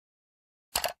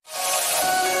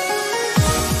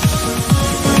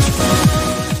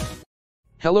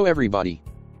Hello everybody.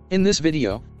 In this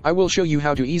video, I will show you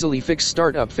how to easily fix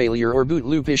startup failure or boot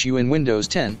loop issue in Windows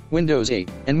 10, Windows 8,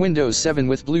 and Windows 7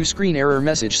 with blue screen error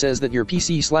message says that your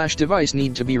PC/device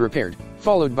need to be repaired,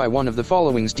 followed by one of the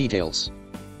following details.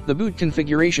 The boot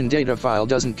configuration data file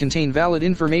doesn't contain valid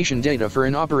information data for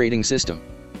an operating system.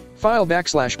 File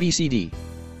 /BCD.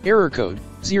 Error code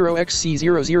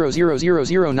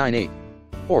 0xc0000098.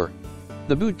 Or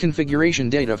the boot configuration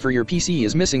data for your PC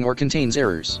is missing or contains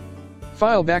errors.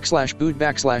 File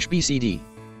 /boot/BCD.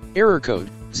 Error code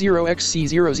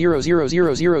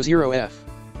 0xc0000000F.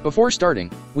 Before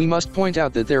starting, we must point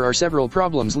out that there are several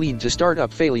problems lead to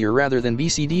startup failure rather than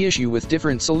BCD issue with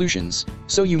different solutions,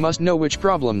 so you must know which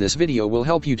problem this video will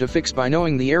help you to fix by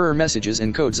knowing the error messages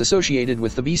and codes associated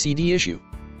with the BCD issue.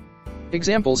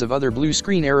 Examples of other blue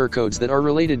screen error codes that are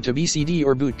related to BCD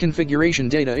or boot configuration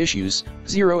data issues: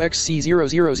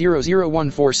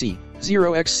 0xc0000014C,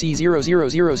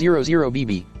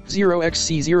 0xc00000BB,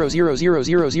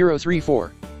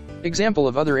 0xc0000034. Example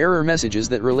of other error messages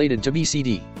that related to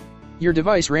BCD. Your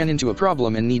device ran into a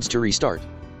problem and needs to restart.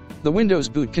 The Windows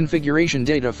boot configuration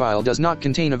data file does not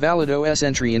contain a valid OS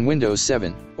entry in Windows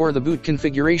 7, or the boot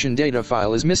configuration data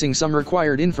file is missing some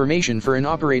required information for an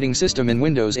operating system in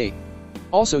Windows 8.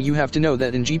 Also, you have to know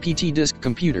that in GPT disk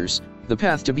computers, the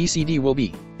path to BCD will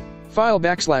be file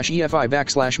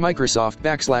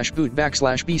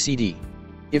 /EFI/Microsoft/boot/BCD.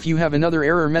 If you have another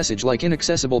error message like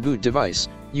inaccessible boot device,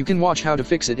 you can watch how to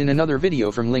fix it in another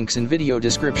video from links in video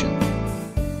description.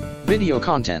 Video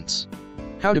contents.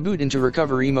 How to boot into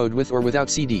recovery mode with or without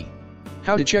CD.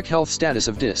 How to check health status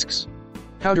of disks.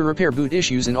 How to repair boot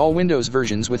issues in all Windows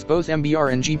versions with both MBR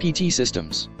and GPT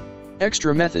systems.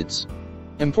 Extra methods.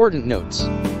 Important notes.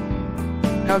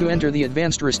 How to enter the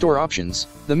advanced restore options,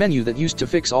 the menu that used to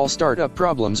fix all startup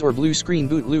problems or blue screen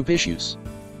boot loop issues.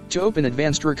 To open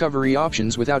advanced recovery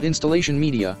options without installation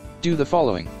media, do the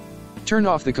following. Turn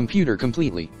off the computer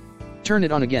completely. Turn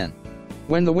it on again.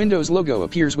 When the Windows logo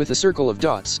appears with a circle of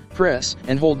dots, press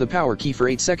and hold the power key for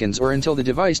 8 seconds or until the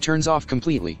device turns off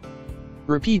completely.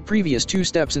 Repeat previous 2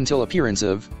 steps until appearance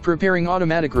of preparing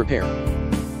automatic repair.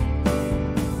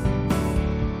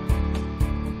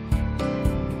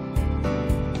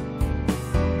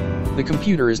 The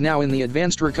computer is now in the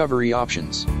advanced recovery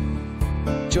options.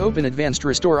 To open advanced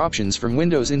restore options from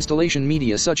Windows installation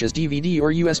media such as DVD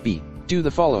or USB, do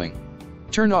the following.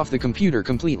 Turn off the computer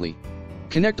completely.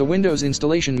 Connect the Windows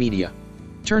installation media.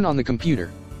 Turn on the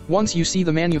computer. Once you see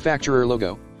the manufacturer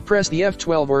logo, press the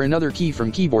F12 or another key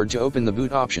from keyboard to open the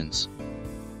boot options.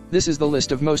 This is the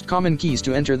list of most common keys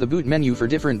to enter the boot menu for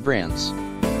different brands.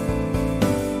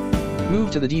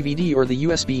 Move to the DVD or the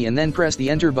USB and then press the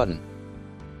Enter button.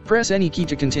 Press any key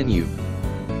to continue.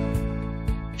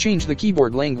 Change the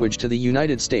keyboard language to the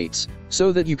United States,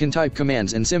 so that you can type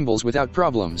commands and symbols without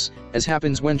problems, as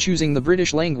happens when choosing the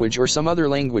British language or some other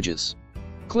languages.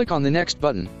 Click on the Next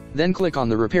button, then click on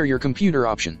the Repair Your Computer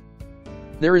option.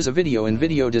 There is a video in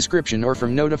video description or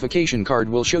from notification card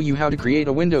will show you how to create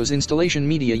a Windows installation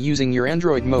media using your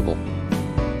Android mobile.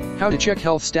 How to check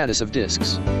health status of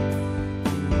disks.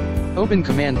 Open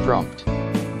command prompt.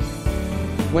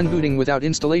 When booting without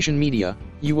installation media,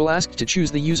 you will ask to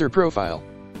choose the user profile.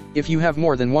 If you have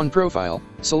more than one profile,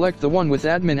 select the one with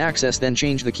admin access, then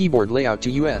change the keyboard layout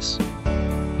to US.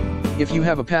 If you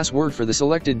have a password for the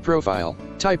selected profile,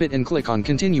 type it and click on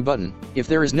Continue button. If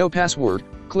there is no password,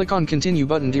 click on Continue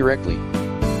button directly.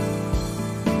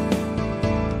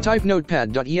 Type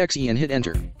notepad.exe and hit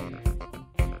Enter.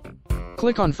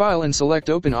 Click on File and select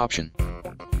Open option.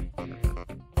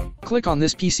 Click on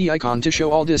this PC icon to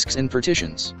show all disks and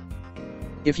partitions.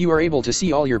 If you are able to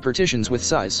see all your partitions with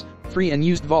size, free and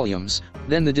used volumes,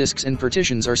 then the disks and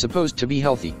partitions are supposed to be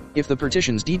healthy. If the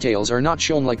partitions details are not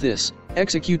shown like this,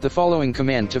 execute the following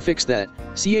command to fix that: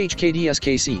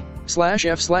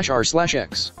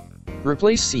 chkdskc/f/r/x.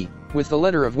 Replace C with the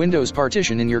letter of Windows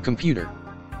partition in your computer.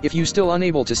 If you still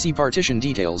unable to see partition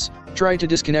details, try to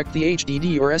disconnect the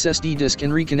HDD or SSD disk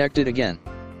and reconnect it again.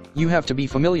 You have to be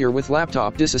familiar with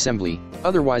laptop disassembly,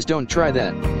 otherwise don't try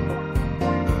that.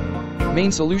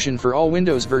 Main solution for all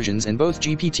Windows versions and both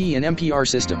GPT and MBR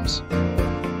systems.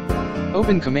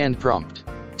 Open command prompt.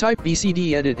 Type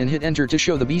BCD edit and hit Enter to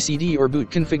show the BCD or boot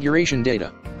configuration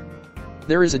data.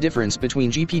 There is a difference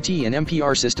between GPT and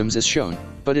MBR systems as shown,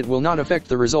 but it will not affect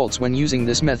the results when using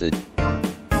this method.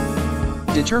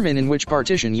 Determine in which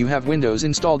partition you have Windows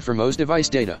installed for most device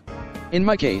data. In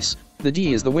my case, the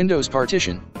D is the Windows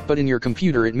partition, but in your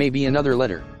computer it may be another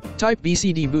letter. Type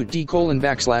BCD boot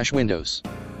D:\Windows.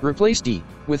 Replace D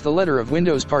with the letter of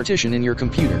Windows partition in your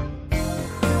computer.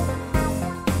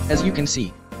 As you can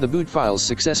see, the boot files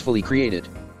successfully created.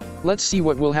 Let's see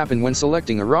what will happen when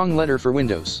selecting a wrong letter for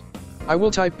Windows. I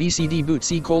will type bcd boot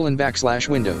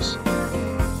c:\Windows.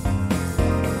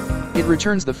 It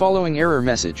returns the following error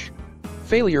message.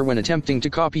 Failure when attempting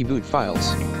to copy boot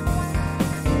files.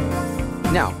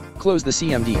 Now, close the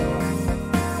CMD.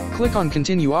 Click on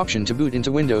Continue option to boot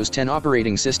into Windows 10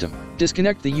 operating system.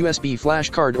 Disconnect the USB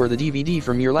flash card or the DVD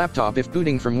from your laptop if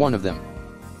booting from one of them.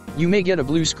 You may get a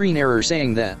blue screen error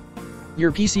saying that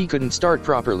your PC couldn't start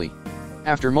properly.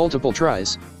 After multiple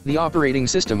tries, the operating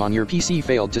system on your PC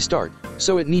failed to start,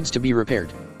 so it needs to be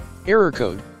repaired. Error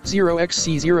code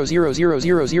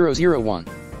 0xc0000001.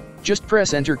 Just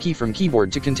press Enter key from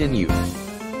keyboard to continue.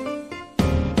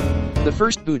 The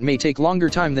first boot may take longer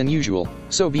time than usual,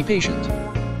 so be patient.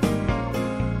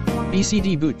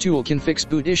 BCD boot tool can fix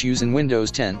boot issues in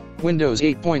Windows 10, Windows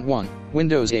 8.1,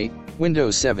 Windows 8,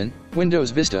 Windows 7,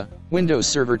 Windows Vista, Windows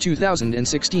Server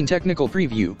 2016 Technical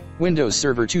Preview, Windows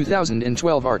Server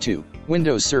 2012 R2,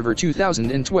 Windows Server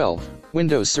 2012,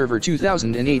 Windows Server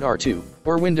 2008 R2,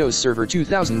 or Windows Server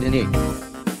 2008.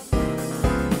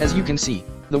 As you can see,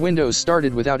 the Windows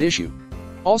started without issue.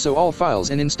 Also, all files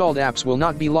and installed apps will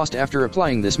not be lost after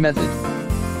applying this method.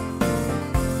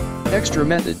 Extra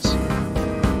methods.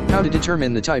 How to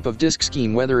determine the type of disk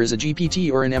scheme, whether is a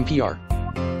GPT or an MPR.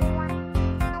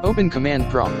 Open command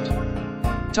prompt.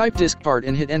 Type disk part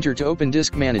and hit enter to open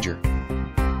disk manager.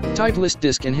 Type list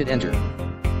disk and hit enter.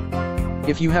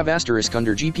 If you have asterisk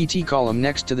under GPT column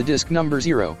next to the disk number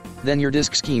 0, then your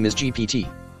disk scheme is GPT.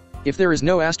 If there is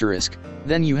no asterisk,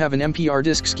 then you have an MPR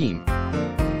disk scheme.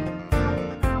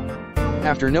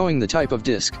 After knowing the type of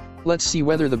disk, let's see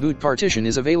whether the boot partition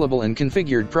is available and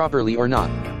configured properly or not.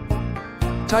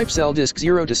 Type cell disk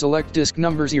 0 to select disk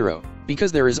number 0.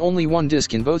 Because there is only one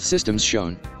disk in both systems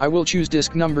shown, I will choose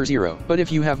disk number 0. But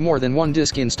if you have more than one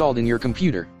disk installed in your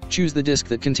computer, choose the disk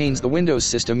that contains the Windows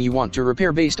system you want to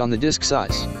repair based on the disk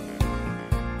size.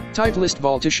 Type list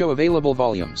vol to show available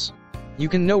volumes. You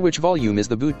can know which volume is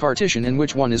the boot partition and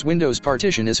which one is Windows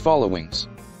partition as followings.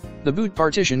 The boot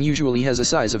partition usually has a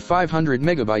size of 500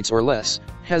 megabytes or less,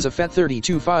 has a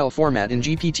FAT32 file format in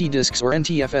GPT disks or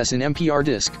NTFS in MPR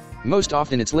disk. Most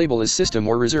often its label is system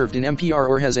or reserved in MPR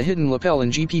or has a hidden lapel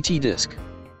in GPT disk.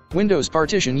 Windows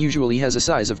partition usually has a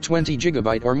size of 20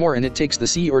 GB or more and it takes the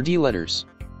C or D letters.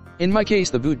 In my case,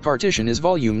 the boot partition is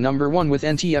volume number 1 with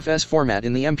NTFS format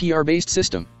in the MPR-based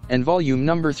system, and volume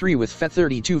number 3 with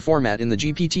FAT32 format in the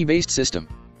GPT-based system.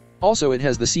 Also, it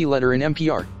has the C letter in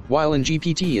MPR, while in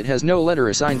GPT it has no letter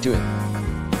assigned to it.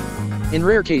 In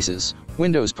rare cases,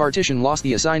 Windows partition lost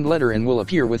the assigned letter and will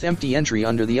appear with empty entry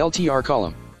under the LTR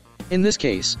column. In this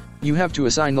case, you have to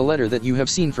assign the letter that you have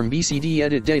seen from BCD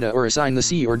edit data or assign the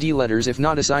C or D letters if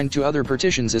not assigned to other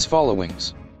partitions as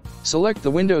followings. Select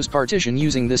the Windows partition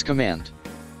using this command.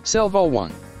 Cell vol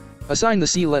 1. Assign the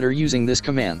C letter using this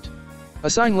command.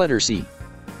 Assign letter C.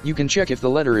 You can check if the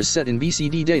letter is set in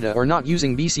BCD data or not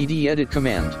using BCD edit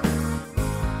command.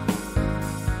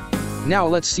 Now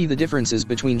let's see the differences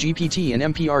between GPT and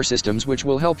MPR systems, which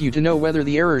will help you to know whether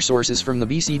the error source is from the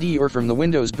BCD or from the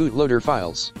Windows bootloader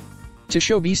files. To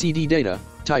show BCD data,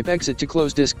 type exit to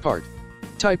close disk part.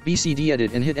 Type BCD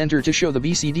edit and hit enter to show the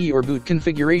BCD or boot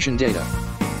configuration data.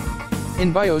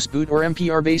 In BIOS boot or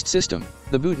MPR-based system,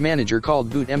 the boot manager called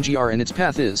boot MGR and its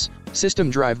path is system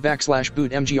drive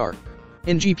 /boot MGR.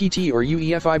 In GPT or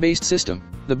UEFI-based system,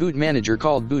 the boot manager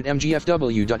called boot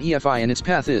mgfw.efi and its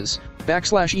path is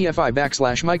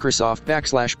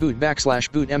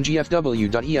 /efi/microsoft/boot/boot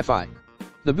mgfw.efi.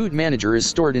 The boot manager is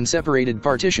stored in separated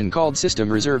partition called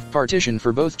system reserved partition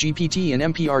for both GPT and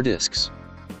MPR disks.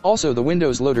 Also, the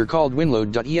Windows loader called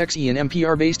winload.exe in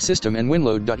MPR-based system and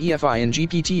winload.efi in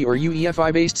GPT or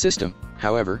UEFI-based system.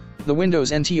 However, the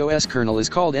Windows NTOS kernel is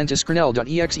called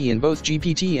entiskernel.exe in both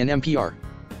GPT and MPR.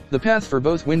 The path for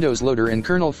both Windows loader and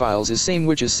kernel files is same,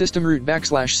 which is system root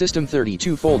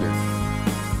 /system32 folder.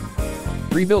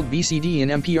 Rebuild BCD in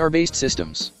MPR-based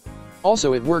systems.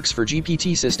 Also, it works for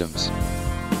GPT systems.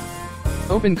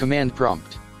 Open command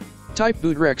prompt. Type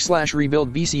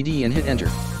bootrec/rebuild BCD and hit enter.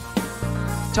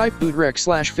 Type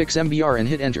bootrec/fix MBR and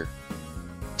hit enter.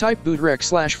 Type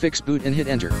bootrec/fix boot and hit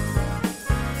enter.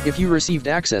 If you received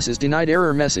access is denied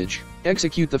error message,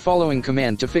 execute the following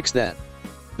command to fix that.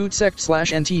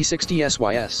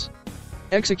 bootsect/nt60sys.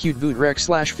 Execute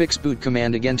bootrec/fix boot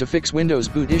command again to fix Windows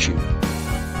boot issue.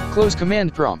 Close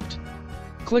command prompt.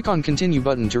 Click on Continue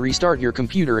button to restart your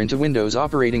computer into Windows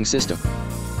operating system.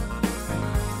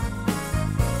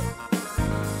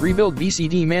 Rebuild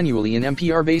BCD manually in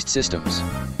MPR-based systems.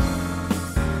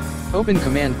 Open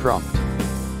command prompt.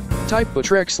 Type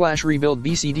bootrec/rebuild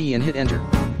BCD and hit enter.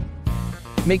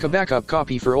 Make a backup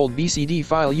copy for old BCD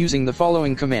file using the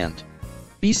following command.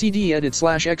 BCD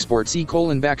edit/export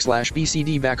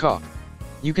C:\BCD backup.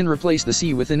 You can replace the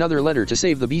C with another letter to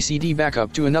save the BCD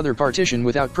backup to another partition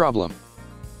without problem.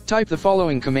 Type the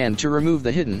following command to remove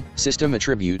the hidden system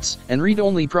attributes and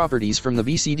read-only properties from the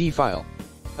BCD file.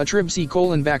 Attrib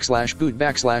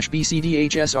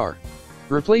C:\boot/BCDHSR.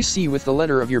 Replace C with the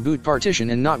letter of your boot partition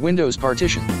and not Windows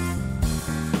partition.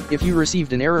 If you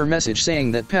received an error message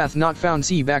saying that path not found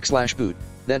C/boot,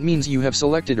 that means you have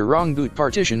selected a wrong boot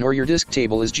partition or your disk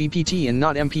table is GPT and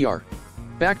not MPR.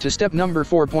 Back to step number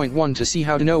 4.1 to see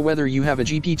how to know whether you have a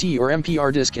GPT or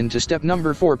MPR disk, and to step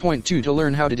number 4.2 to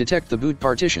learn how to detect the boot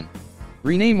partition.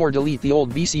 Rename or delete the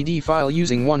old BCD file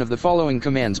using one of the following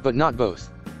commands but not both.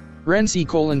 ren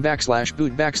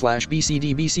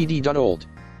C:\boot/BCD bcd.old.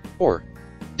 Or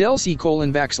del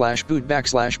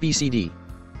C:\boot/BCD.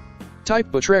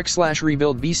 Type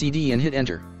bootrec/rebuild BCD and hit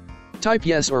enter. Type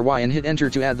yes or Y and hit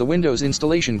enter to add the Windows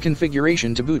installation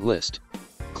configuration to boot list.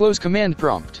 Close command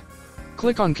prompt.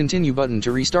 Click on Continue button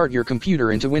to restart your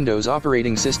computer into Windows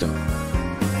operating system.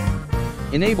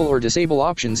 Enable or disable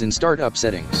options in Startup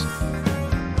Settings.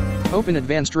 Open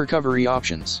Advanced Recovery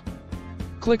Options.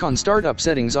 Click on Startup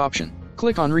Settings option.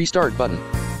 Click on Restart button.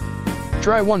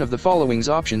 Try one of the following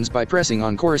options by pressing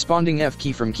on corresponding F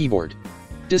key from keyboard.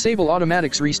 Disable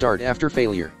Automatics Restart after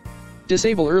failure.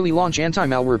 Disable Early Launch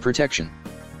Anti-Malware Protection.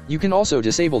 You can also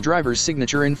disable driver's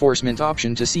signature enforcement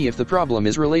option to see if the problem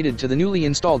is related to the newly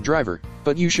installed driver,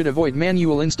 but you should avoid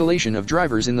manual installation of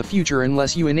drivers in the future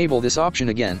unless you enable this option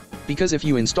again, because if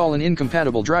you install an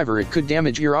incompatible driver it could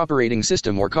damage your operating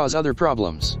system or cause other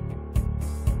problems.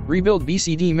 Rebuild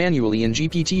BCD manually in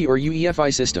GPT or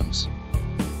UEFI systems.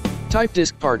 Type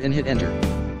disk part and hit enter.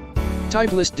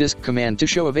 Type list disk command to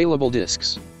show available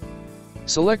disks.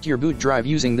 Select your boot drive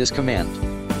using this command.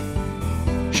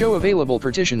 Show available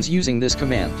partitions using this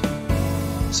command.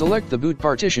 Select the boot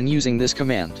partition using this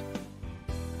command.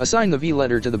 Assign the V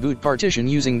letter to the boot partition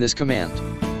using this command.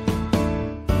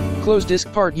 Close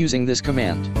disk part using this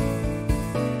command.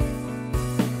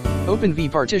 Open V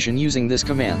partition using this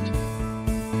command.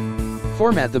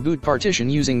 Format the boot partition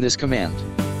using this command.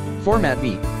 Format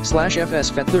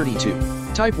V/FS-FAT32.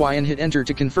 Type Y and hit enter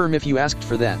to confirm if you asked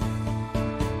for that.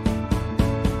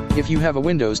 If you have a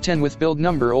Windows 10 with build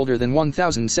number older than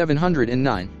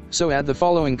 1709, so add the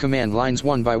following command lines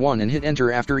one by one and hit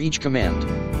enter after each command.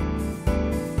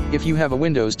 If you have a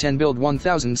Windows 10 build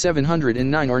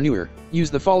 1709 or newer, use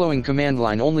the following command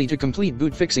line only to complete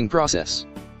boot fixing process.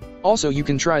 Also, you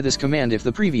can try this command if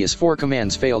the previous 4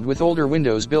 commands failed with older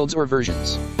Windows builds or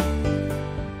versions.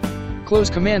 Close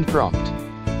command prompt.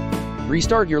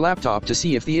 Restart your laptop to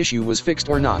see if the issue was fixed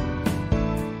or not.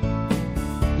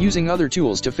 Using other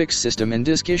tools to fix system and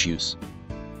disk issues.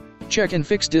 Check and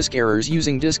fix disk errors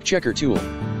using Disk Checker tool.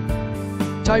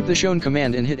 Type the shown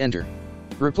command and hit enter.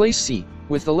 Replace C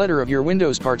with the letter of your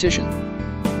Windows partition.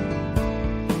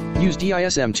 Use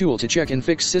DISM tool to check and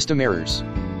fix system errors.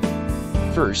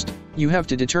 First, you have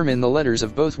to determine the letters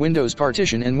of both Windows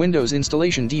partition and Windows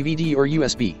installation DVD or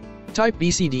USB. Type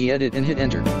BCD edit and hit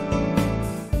enter.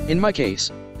 In my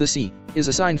case, the C is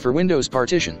assigned for Windows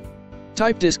partition.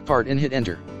 Type disk part and hit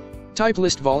enter. Type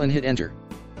list vol and hit enter.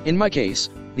 In my case,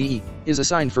 the E is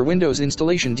assigned for Windows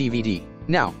installation DVD.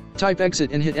 Now, type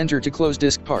exit and hit enter to close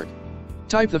disk part.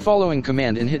 Type the following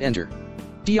command and hit enter.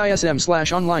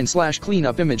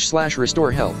 DISM/online/cleanup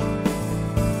image/restore health.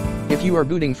 If you are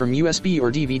booting from USB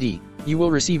or DVD, you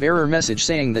will receive error message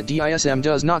saying that DISM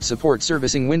does not support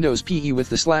servicing Windows PE with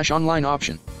the /online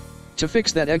option. To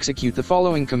fix that, execute the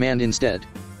following command instead.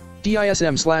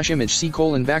 DISM/image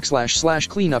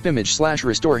C:\cleanup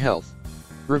image/restore health.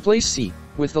 Replace C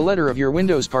with the letter of your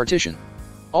Windows partition.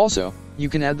 Also, you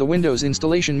can add the Windows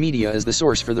installation media as the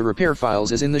source for the repair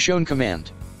files as in the shown command.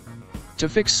 To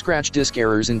fix scratch disk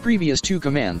errors in previous 2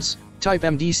 commands, type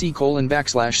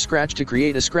mdc:\scratch to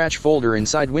create a scratch folder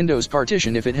inside Windows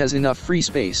partition if it has enough free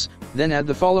space, then add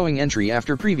the following entry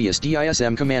after previous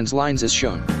DISM commands lines as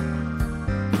shown.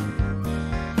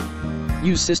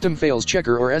 Use System Fails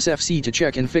Checker or SFC to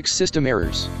check and fix system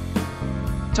errors.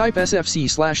 Type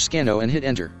SFC/scano and hit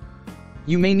enter.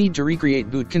 You may need to recreate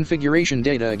boot configuration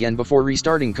data again before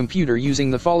restarting computer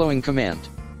using the following command.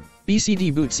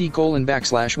 BCD boot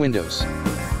C:\Windows.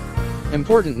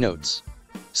 Important notes.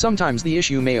 Sometimes the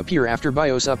issue may appear after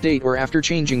BIOS update or after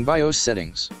changing BIOS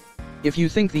settings. If you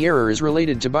think the error is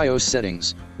related to BIOS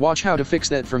settings, watch how to fix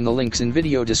that from the links in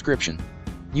video description.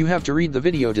 You have to read the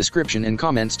video description and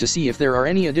comments to see if there are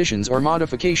any additions or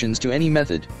modifications to any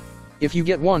method. If you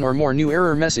get one or more new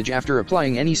error message after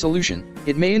applying any solution,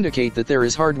 it may indicate that there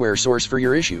is hardware source for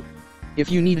your issue. If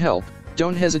you need help,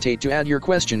 Don't hesitate to add your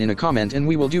question in a comment and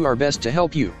we will do our best to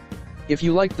help you. If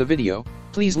you liked the video,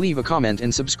 please leave a comment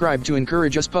and subscribe to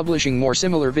encourage us publishing more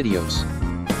similar videos.